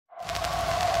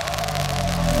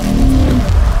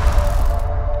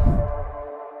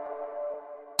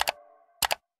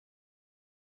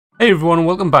Hey everyone, and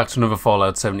welcome back to another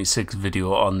Fallout 76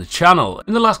 video on the channel.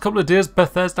 In the last couple of days,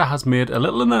 Bethesda has made a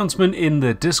little announcement in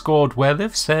their Discord where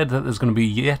they've said that there's going to be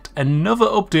yet another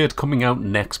update coming out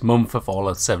next month for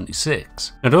Fallout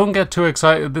 76. Now don't get too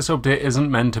excited, this update isn't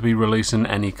meant to be releasing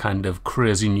any kind of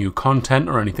crazy new content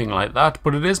or anything like that,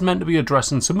 but it is meant to be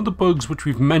addressing some of the bugs which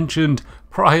we've mentioned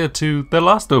prior to the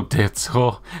last update,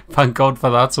 so thank God for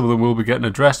that. Some of them will be getting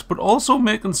addressed, but also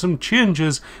making some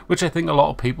changes which I think a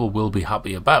lot of people will be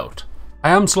happy about. I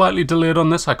am slightly delayed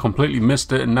on this, I completely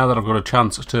missed it, and now that I've got a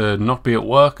chance to not be at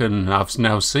work and I've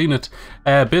now seen it,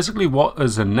 basically what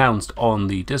is announced on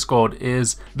the Discord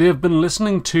is they've been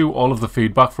listening to all of the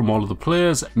feedback from all of the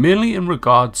players, mainly in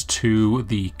regards to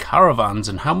the caravans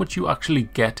and how much you actually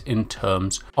get in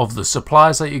terms of the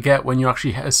supplies that you get when you're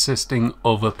actually assisting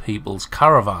other people's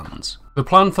caravans. The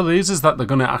plan for these is that they're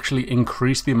going to actually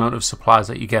increase the amount of supplies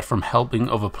that you get from helping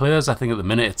other players. I think at the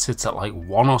minute it sits at like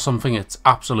 1 or something. It's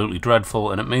absolutely dreadful,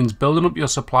 and it means building up your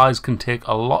supplies can take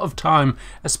a lot of time,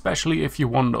 especially if you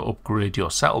want to upgrade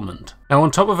your settlement. Now,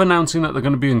 on top of announcing that they're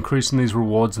going to be increasing these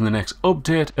rewards in the next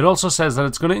update, it also says that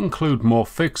it's going to include more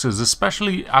fixes,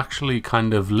 especially actually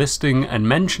kind of listing and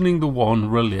mentioning the one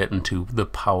relating to the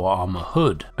power armor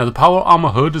hood. Now, the power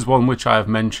armor hood is one which I have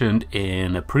mentioned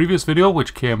in a previous video,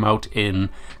 which came out in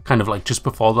kind of like just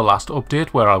before the last update,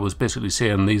 where I was basically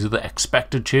saying these are the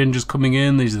expected changes coming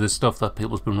in, these are the stuff that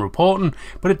people's been reporting,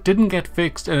 but it didn't get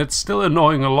fixed, and it's still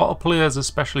annoying a lot of players,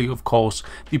 especially of course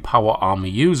the power armor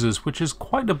users, which is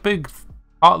quite a big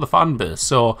part of the fan base.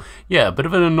 So yeah, a bit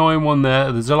of an annoying one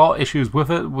there. There's a lot of issues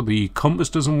with it. The compass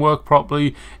doesn't work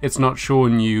properly. It's not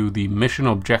showing you the mission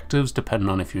objectives depending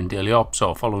on if you're in daily ops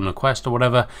or following a quest or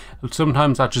whatever.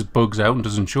 Sometimes that just bugs out and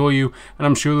doesn't show you, and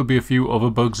I'm sure there'll be a few other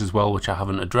bugs as well which I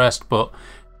haven't addressed, but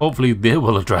hopefully they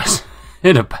will address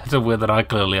in a better way than I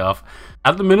clearly have.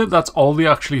 At the minute, that's all they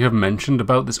actually have mentioned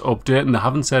about this update, and they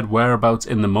haven't said whereabouts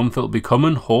in the month it'll be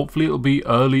coming. Hopefully it'll be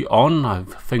early on,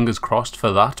 I've fingers crossed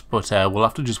for that, but we'll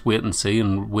have to just wait and see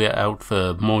and wait out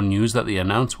for more news that they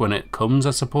announce when it comes,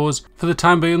 I suppose. For the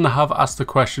time being, they have asked the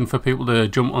question for people to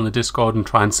jump on the Discord and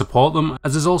try and support them,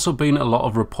 as there's also been a lot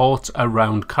of reports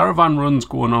around caravan runs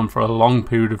going on for a long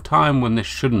period of time when they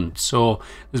shouldn't. So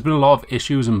there's been a lot of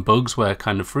issues and bugs where it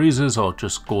kind of freezes or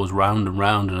just goes round and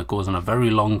round, and it goes on a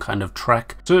very long kind of trek.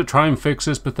 So to try and fix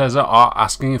this, Bethesda are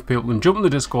asking if people can jump in the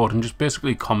Discord and just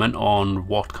basically comment on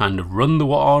what kind of run they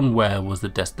were on, where was the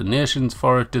destinations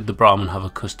for it, did the Brahmin have a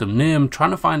custom name,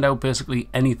 trying to find out basically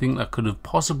anything that could have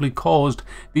possibly caused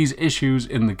these issues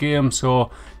in the game.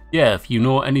 So yeah, if you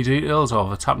know any details or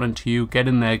if it's happening to you, get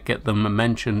in there, get them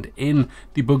mentioned in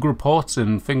the bug reports,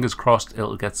 and fingers crossed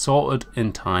it'll get sorted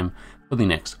in time for the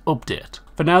next update.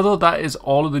 For now though, that is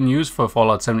all of the news for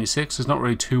Fallout 76. There's not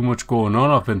really too much going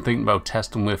on. I've been thinking about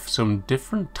testing with some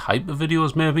different type of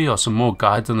videos maybe, or some more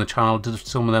guides on the channel. Did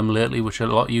some of them lately, which a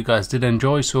lot of you guys did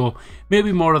enjoy, so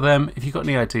maybe more of them. If you've got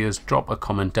any ideas, drop a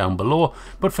comment down below.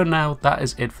 But for now, that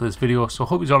is it for this video, so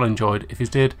hope you all enjoyed. If you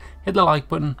did, hit the like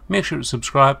button, make sure to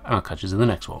subscribe, and I'll catch you in the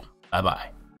next one. Bye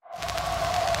bye.